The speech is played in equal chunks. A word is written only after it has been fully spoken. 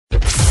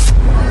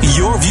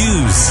Your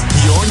views,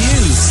 your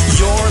news,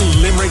 your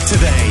Limerick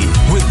Today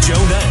with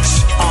Joe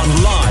Nash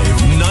on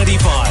Live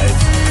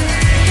 95.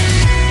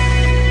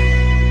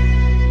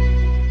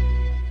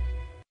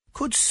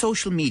 Could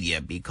social media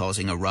be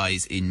causing a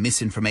rise in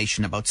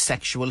misinformation about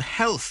sexual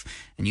health?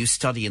 A new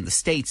study in the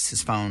States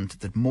has found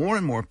that more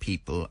and more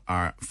people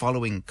are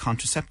following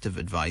contraceptive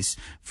advice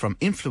from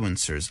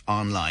influencers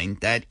online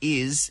that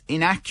is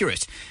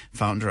inaccurate.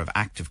 Founder of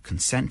Active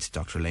Consent,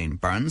 Dr. Elaine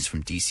Burns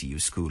from DCU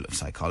School of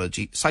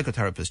Psychology,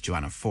 psychotherapist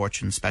Joanna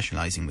Fortune,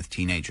 specialising with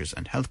teenagers,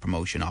 and health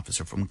promotion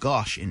officer from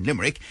Gosh in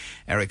Limerick,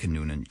 Erica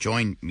Noonan,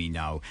 join me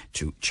now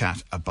to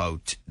chat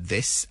about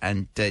this.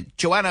 And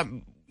Joanna,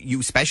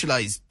 you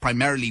specialise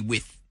primarily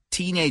with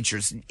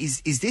teenagers.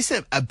 Is this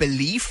a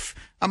belief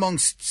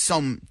amongst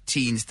some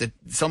teens that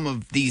some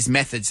of these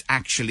methods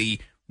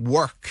actually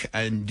work?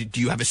 And do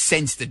you have a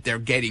sense that they're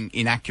getting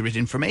inaccurate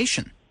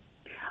information?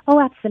 Oh,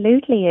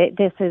 absolutely.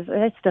 This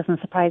doesn't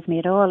surprise me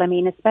at all. I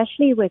mean,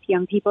 especially with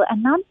young people,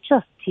 and not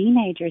just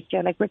teenagers, Joe.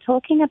 Like, we're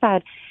talking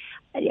about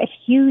a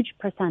huge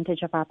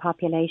percentage of our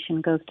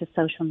population goes to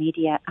social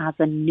media as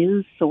a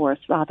news source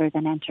rather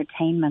than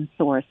entertainment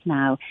source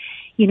now.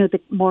 You know,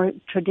 the more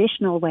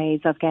traditional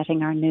ways of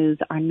getting our news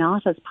are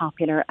not as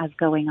popular as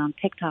going on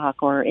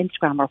TikTok or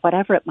Instagram or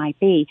whatever it might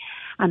be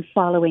and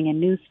following a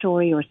news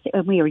story, or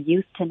we are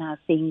used to now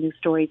seeing news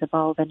stories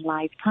evolve in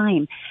live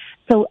time.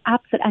 So,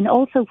 and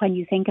also when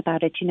you think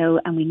about it, you know,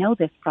 and we know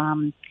this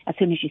from as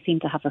soon as you seem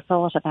to have a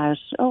thought about,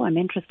 oh, I'm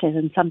interested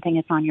in something,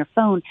 it's on your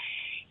phone.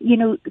 You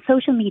know,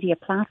 social media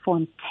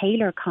platforms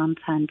tailor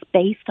content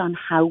based on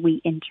how we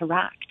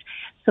interact.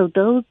 So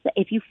those,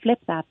 if you flip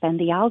that, then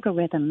the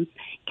algorithms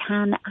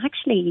can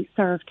actually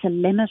serve to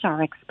limit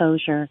our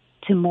exposure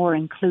to more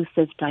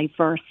inclusive,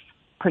 diverse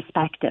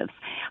perspectives.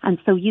 And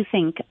so you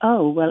think,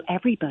 oh, well,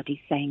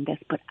 everybody's saying this,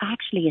 but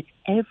actually it's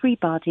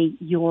everybody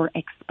you're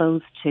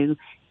exposed to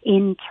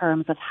in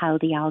terms of how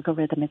the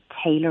algorithm is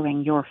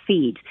tailoring your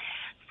feed.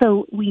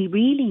 So we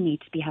really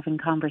need to be having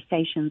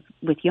conversations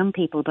with young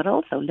people, but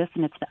also,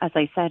 listen, it's, as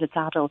I said, it's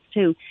adults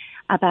too,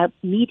 about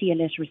media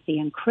literacy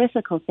and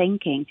critical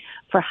thinking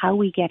for how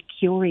we get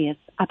curious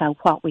about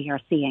what we are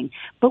seeing.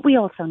 But we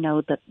also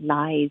know that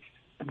lies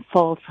and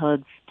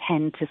falsehoods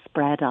tend to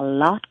spread a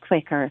lot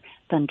quicker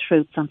than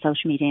truths on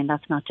social media, and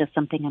that's not just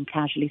something I'm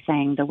casually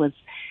saying. There was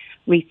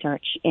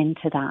research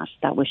into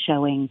that was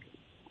showing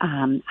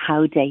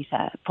how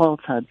data,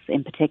 falsehoods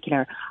in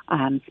particular,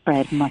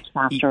 spread much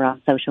faster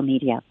on social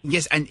media.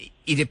 Yes, and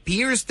it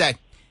appears that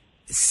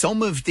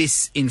some of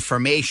this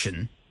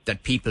information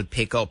that people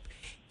pick up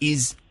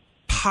is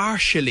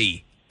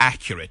partially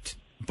accurate,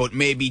 but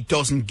maybe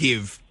doesn't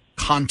give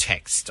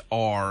context,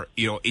 or,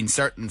 you know, in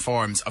certain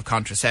forms of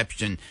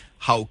contraception,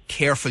 how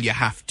careful you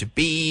have to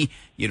be.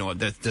 You know,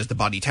 there's the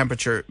body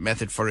temperature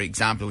method, for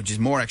example, which is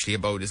more actually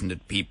about, isn't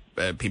it,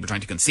 people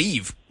trying to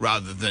conceive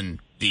rather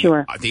than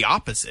the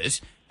opposite.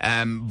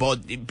 But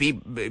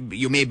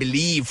you may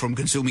believe from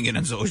consuming it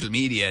on social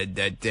media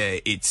that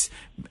it's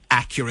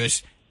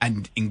accurate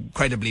and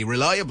incredibly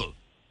reliable.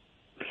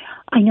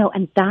 I know,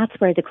 and that's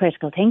where the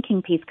critical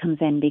thinking piece comes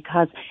in,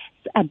 because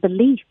a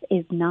belief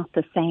is not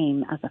the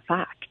same as a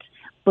fact.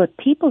 But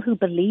people who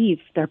believe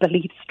their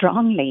beliefs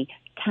strongly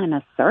can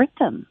assert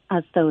them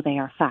as though they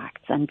are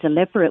facts and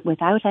deliver it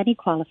without any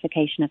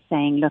qualification of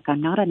saying, look,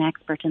 I'm not an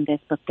expert in this,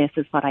 but this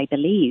is what I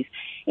believe.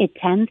 It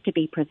tends to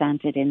be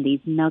presented in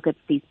these nuggets,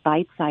 these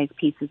bite-sized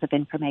pieces of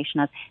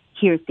information as,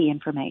 here's the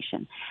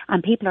information.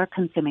 And people are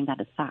consuming that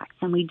as facts.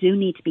 And we do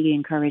need to be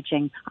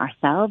encouraging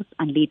ourselves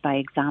and lead by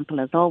example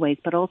as always,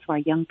 but also our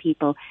young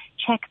people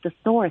check the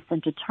source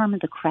and determine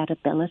the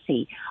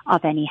credibility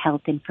of any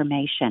health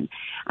information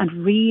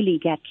and really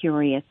get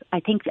curious.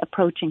 I think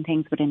approaching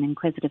things with an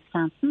inquisitive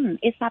stance,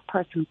 is that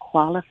person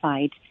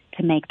qualified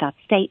to make that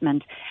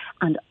statement?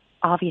 And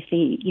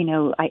obviously, you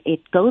know,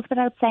 it goes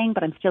without saying,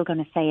 but I'm still going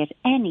to say it.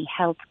 Any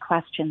health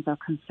questions or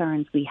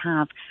concerns we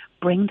have,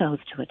 bring those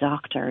to a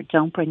doctor.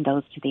 Don't bring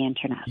those to the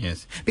internet.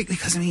 Yes,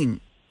 because, I mean,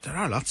 there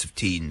are lots of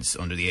teens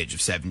under the age of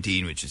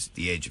 17, which is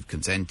the age of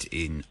consent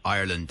in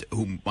Ireland,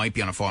 who might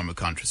be on a form of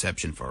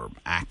contraception for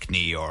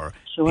acne or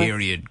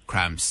period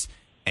cramps,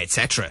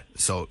 etc.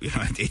 So, you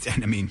know,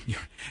 and I mean,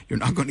 you're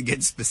not going to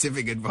get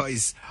specific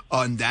advice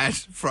on that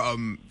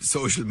from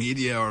social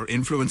media or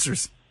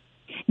influencers.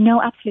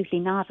 No, absolutely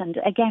not. And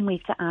again,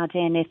 we have to add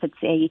in if it's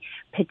a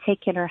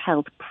particular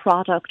health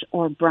product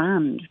or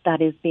brand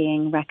that is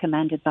being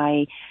recommended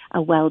by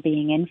a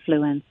well-being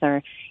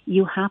influencer,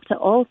 you have to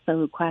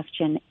also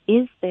question,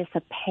 is this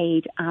a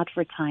paid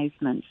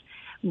advertisement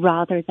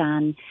rather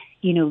than,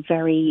 you know,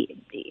 very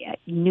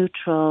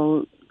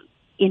neutral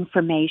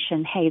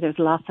information? Hey, there's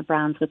lots of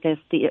brands with this.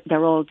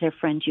 They're all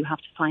different. You have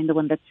to find the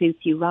one that suits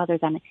you, rather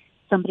than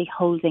somebody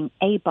holding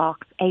a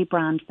box, a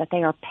brand that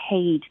they are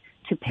paid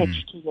to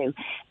pitch to you.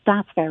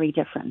 That's very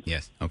different.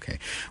 Yes, okay.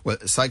 Well,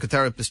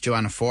 psychotherapist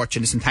Joanna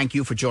Fortune, listen, thank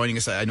you for joining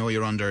us. I know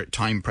you're under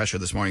time pressure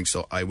this morning,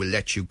 so I will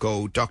let you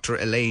go. Dr.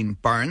 Elaine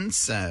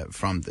Burns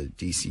from the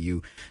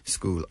DCU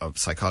School of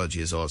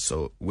Psychology is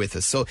also with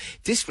us. So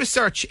this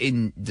research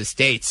in the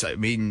States, I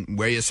mean,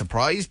 were you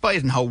surprised by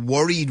it, and how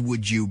worried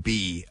would you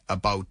be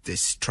about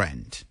this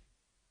trend?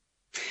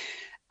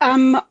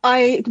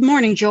 Good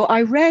morning, Joe.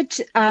 I read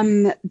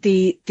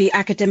the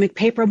academic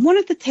paper, and one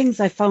of the things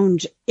I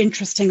found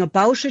interesting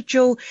about it,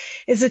 Joe,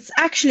 is it's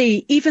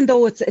actually, even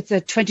though it's a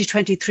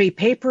 2023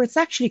 paper, it's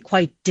actually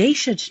quite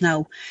dated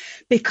now,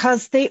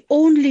 because they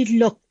only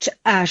looked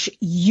at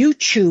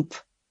YouTube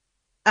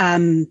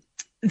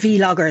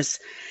vloggers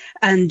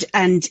and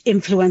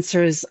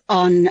influencers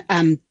on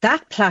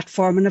that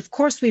platform. And of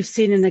course, we've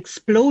seen an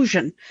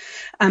explosion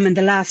in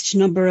the last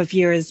number of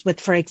years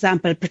with, for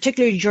example,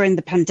 particularly during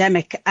the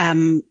pandemic,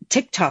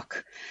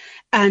 TikTok,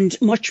 and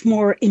much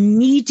more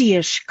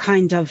immediate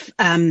kind of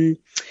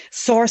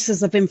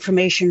sources of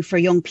information for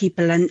young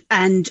people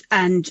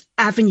and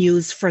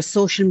avenues for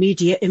social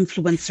media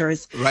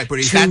influencers. Right, but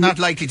is that not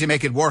likely to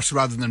make it worse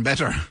rather than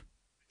better?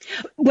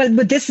 Well,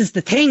 but this is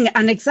the thing,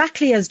 and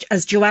exactly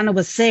as Joanna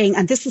was saying,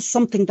 and this is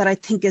something that I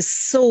think is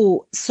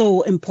so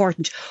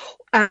important,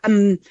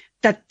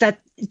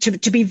 that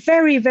to be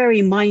very,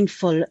 very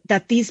mindful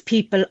that these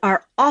people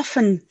are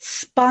often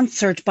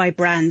sponsored by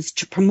brands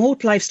to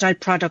promote lifestyle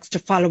products to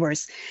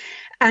followers.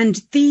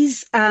 And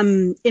these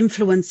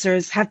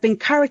influencers have been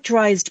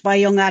characterized by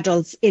young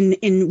adults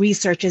in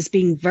research as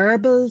being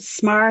verbal,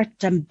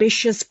 smart,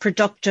 ambitious,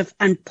 productive,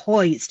 and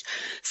poised.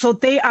 So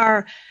they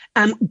are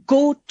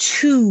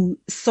go-to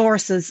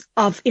sources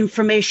of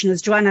information.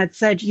 As Joanna had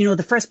said, you know,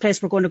 the first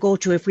place we're going to go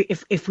to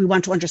if we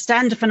want to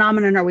understand a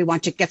phenomenon or we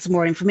want to get some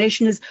more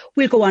information is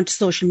we'll go on to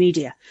social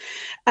media.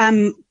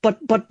 But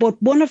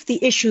one of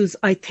the issues,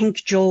 I think,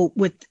 Joe,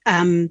 with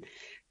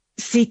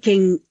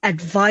seeking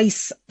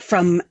advice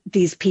from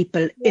these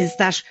people is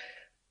that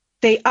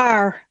they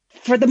are,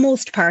 for the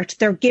most part,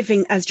 they're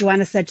giving, as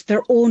Joanna said,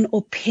 their own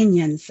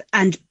opinions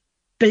and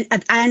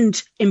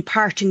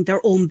imparting their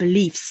own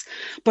beliefs.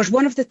 But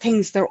one of the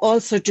things they're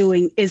also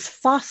doing is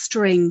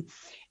fostering,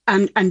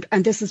 and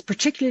this is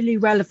particularly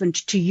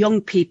relevant to young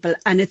people,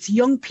 and it's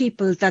young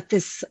people that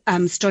this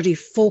study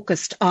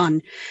focused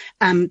on.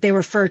 They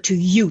refer to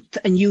youth,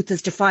 and youth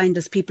is defined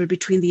as people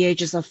between the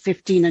ages of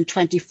 15 and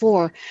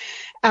 24.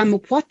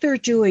 What they're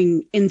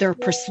doing in their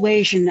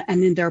persuasion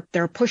and in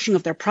their pushing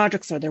of their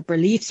products or their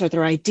beliefs or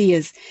their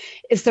ideas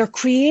is they're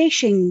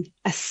creating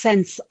a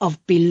sense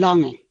of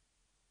belonging.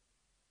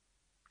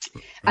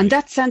 Right. And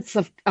that sense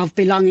of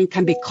belonging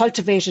can be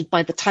cultivated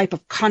by the type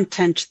of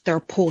content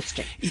they're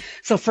posting.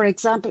 So, for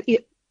example,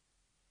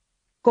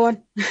 go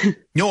on.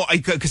 No,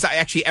 because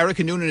actually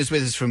Erica Noonan is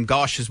with us from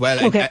Gosh as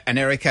well. Okay. And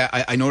Erica,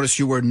 I noticed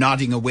you were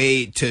nodding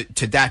away to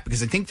that,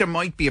 because I think there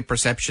might be a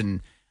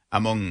perception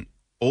among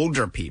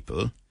older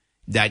people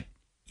that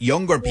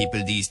younger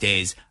people these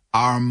days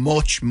are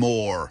much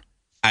more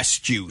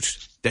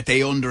astute, that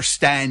they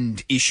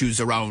understand issues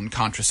around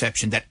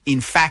contraception, that in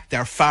fact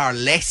they're far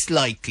less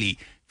likely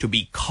to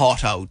be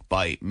caught out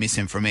by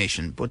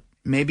misinformation, but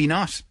maybe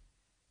not.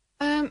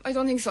 I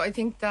don't think so. I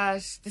think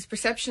that this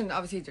perception,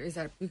 obviously, there is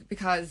that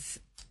because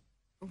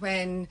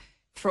when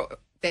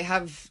they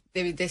are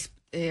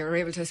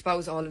able to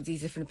espouse all of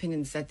these different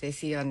opinions that they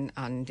see on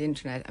the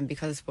internet, and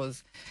because I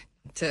suppose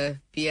to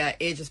be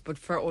ageist, but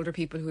for older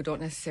people who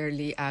don't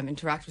necessarily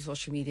interact with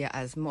social media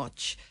as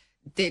much,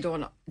 they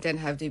don't then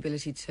have the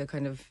ability to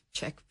kind of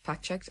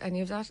fact check any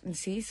of that and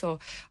see. So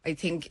I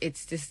think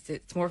it's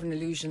more of an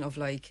illusion of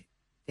like,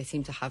 they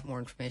seem to have more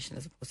information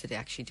as opposed to they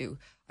actually do.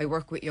 I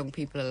work with young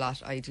people a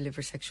lot. I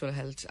deliver sexual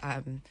health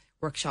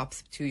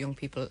workshops to young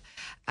people,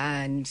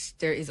 and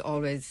there's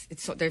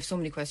so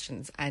many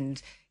questions.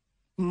 And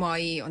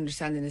my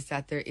understanding is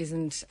that there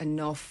isn't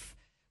enough.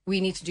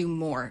 We need to do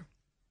more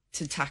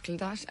to tackle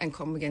that and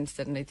come against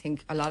it. And I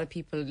think a lot of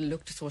people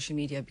look to social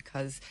media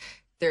because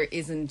the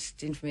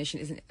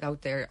information isn't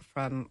out there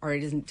or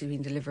it isn't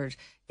being delivered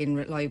in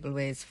reliable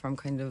ways from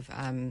kind of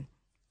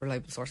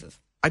reliable sources.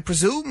 I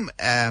presume,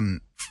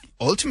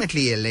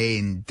 ultimately,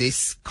 Elaine,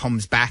 this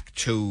comes back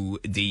to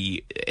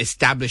the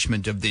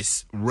establishment of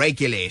this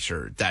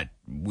regulator that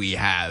we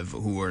have,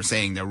 who are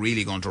saying they're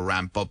really going to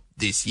ramp up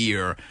this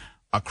year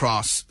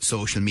across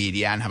social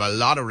media and have a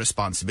lot of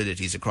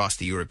responsibilities across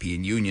the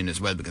European Union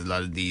as well, because a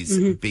lot of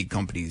these big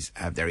companies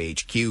have their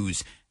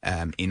HQs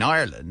in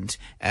Ireland,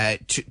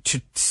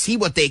 to see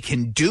what they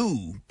can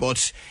do.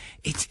 But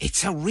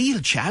it's a real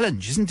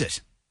challenge, isn't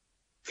it?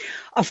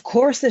 Of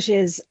course it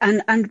is.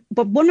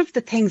 But one of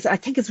the things I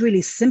think is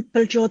really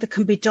simple, Joe, that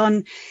can be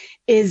done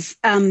is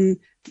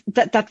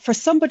that for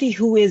somebody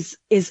who is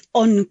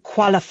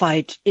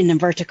unqualified, in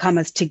inverted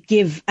commas, to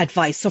give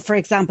advice. So, for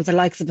example, the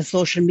likes of a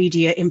social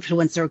media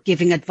influencer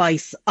giving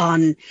advice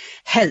on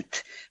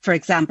health, for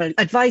example,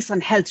 advice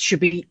on health should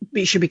be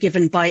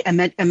given by a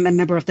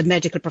member of the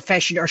medical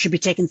profession, or should be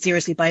taken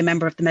seriously by a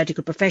member of the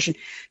medical profession,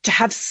 to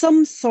have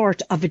some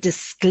sort of a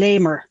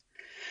disclaimer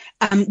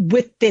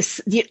with this,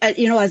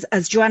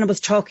 as Joanna was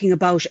talking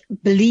about,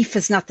 belief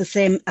is not the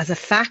same as a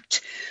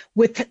fact,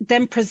 with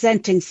them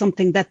presenting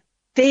something that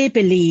they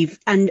believe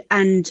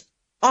and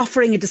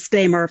offering a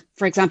disclaimer.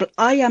 For example,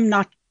 I am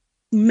not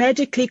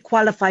medically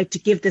qualified to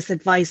give this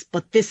advice,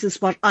 but this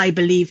is what I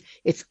believe.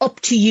 It's up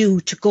to you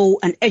to go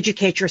and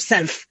educate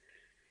yourself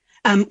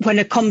when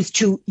it comes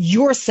to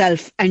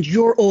yourself and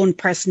your own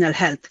personal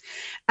health.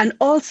 And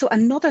also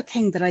another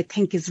thing that I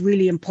think is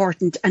really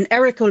important, and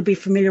Erica will be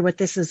familiar with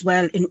this as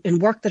well in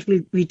work that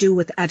we do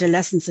with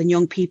adolescents and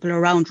young people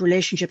around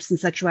relationships and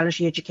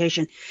sexuality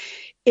education,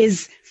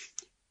 is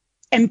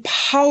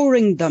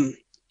empowering them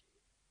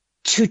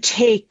to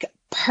take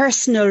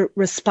personal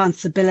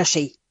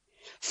responsibility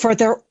for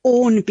their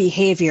own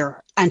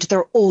behaviour and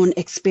their own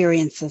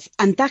experiences.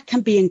 And that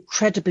can be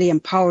incredibly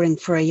empowering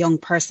for a young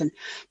person,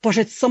 but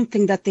it's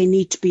something that they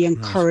need to be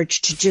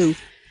encouraged to do.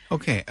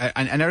 Okay,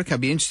 and Erica,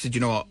 I'd be interested,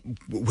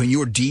 when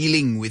you're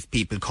dealing with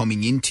people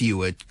coming into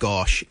you at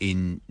GOSH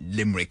in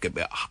Limerick,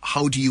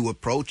 how do you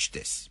approach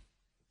this?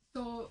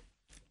 So,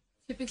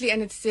 typically,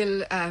 and it's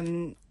still,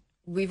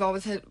 we've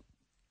always had,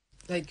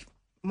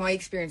 my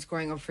experience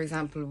growing up, for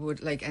example,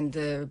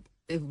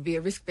 it would be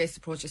a risk-based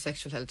approach to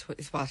sexual health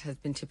is what has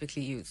been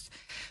typically used.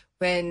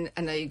 And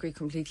I agree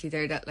completely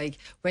there that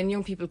when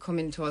young people come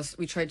into us,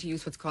 we try to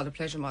use what's called a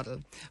pleasure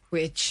model,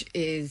 which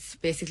is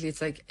basically,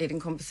 it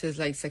encompasses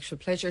sexual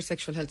pleasure,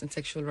 sexual health and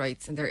sexual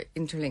rights, and they're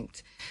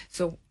interlinked.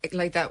 So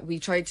like that, we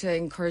try to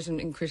encourage them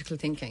in critical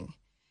thinking.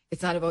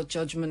 It's not about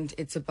judgment,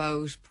 it's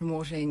about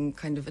promoting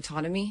kind of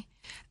autonomy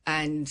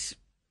and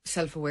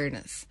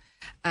self-awareness.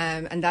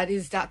 And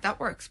that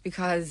works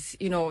because,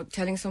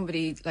 telling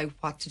somebody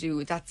what to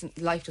do,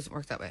 life doesn't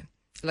work that way.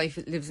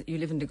 You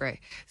live in the grey.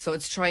 So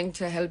it's trying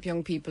to help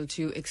young people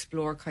to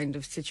explore kind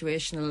of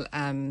situational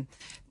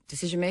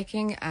decision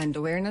making and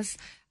awareness,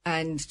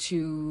 and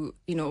to,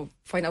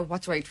 find out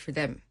what's right for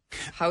them.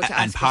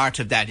 And part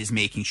of that is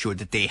making sure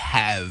that they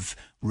have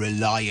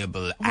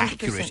reliable, 100%.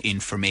 Accurate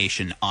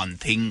information on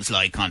things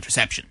like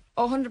contraception.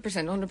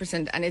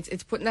 100%. And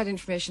it's putting that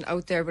information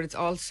out there, but it's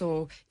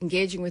also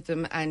engaging with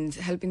them and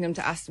helping them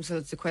to ask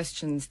themselves the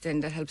questions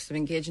then that helps them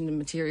engage in the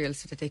material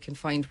so that they can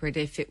find where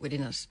they fit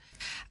within it.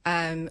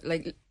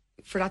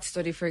 For that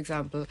study, for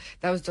example,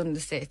 that was done in the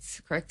States,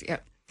 correct? Yeah.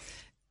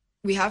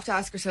 We have to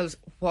ask ourselves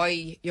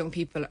why young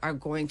people are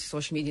going to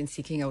social media and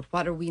seeking out.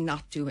 What are we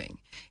not doing?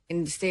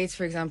 In the States,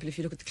 for example, if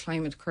you look at the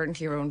climate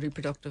currently around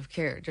reproductive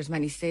care, there's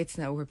many states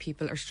now where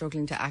people are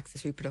struggling to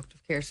access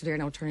reproductive care, so they're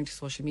now turning to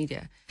social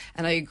media.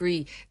 And I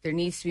agree, there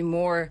needs to be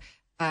more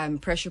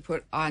pressure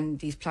put on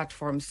these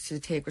platforms to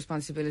take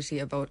responsibility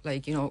about,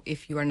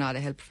 if you are not a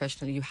health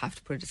professional, you have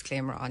to put a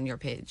disclaimer on your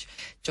page,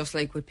 just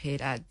like with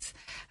paid ads.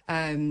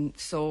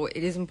 So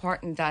it is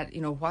important that,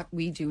 what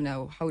we do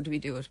now, how do we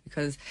do it?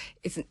 Because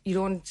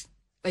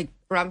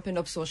ramping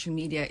up social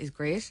media is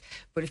great,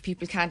 but if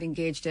people can't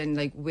engage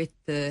then with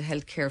the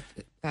healthcare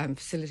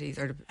facilities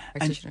or the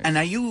practitioners. And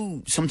are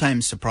you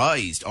sometimes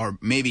surprised, or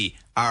maybe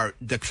are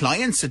the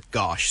clients at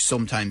GOSH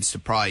sometimes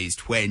surprised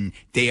when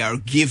they are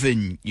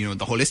given, the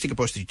holistic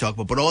approach that you talk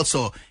about, but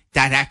also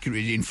that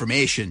accurate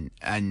information?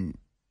 And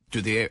do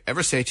they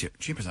ever say to you,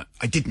 "Jeepers,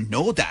 I didn't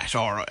know that,"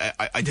 or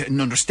I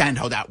didn't understand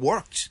how that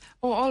worked"?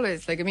 Oh,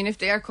 always. If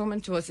they are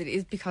coming to us, it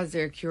is because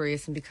they're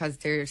curious and because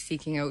they're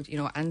seeking out,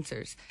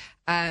 answers.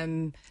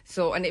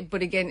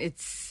 But again,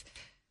 it's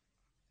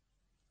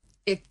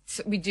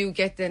we do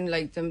get then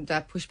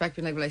that pushback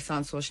being well, I saw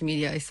on social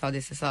media, I saw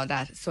this, I saw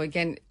that. So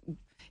again,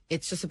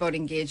 it's just about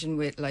engaging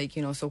with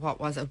so what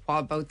was it? What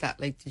about that?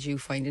 Did you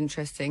find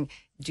interesting?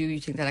 Do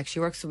you think that actually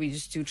works? So we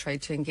just do try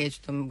to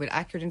engage them with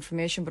accurate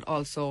information, but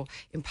also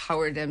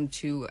empower them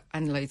to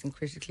analyse and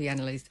critically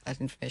analyse that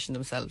information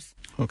themselves.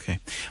 Okay.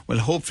 Well,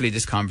 hopefully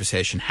this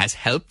conversation has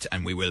helped,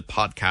 and we will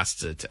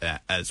podcast it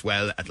as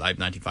well at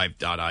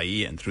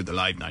live95.ie and through the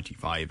Live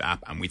 95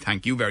 app. And we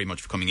thank you very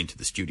much for coming into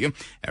the studio,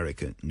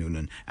 Erica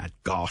Noonan at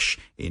GOSH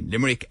in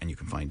Limerick, and you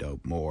can find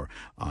out more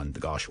on the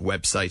GOSH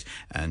website.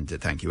 And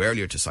thank you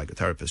earlier to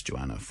psychotherapist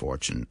Joanna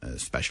Fortune,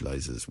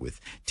 specialises with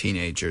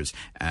teenagers,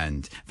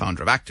 and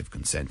founder of Active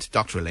Consent,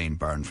 Dr. Elaine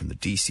Byrne from the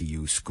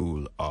DCU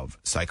School of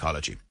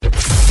Psychology.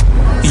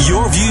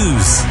 Your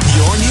views,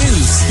 your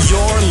news,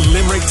 your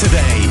Limerick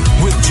Today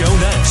with Joe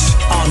Nash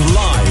on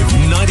Live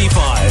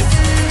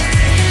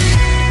 95.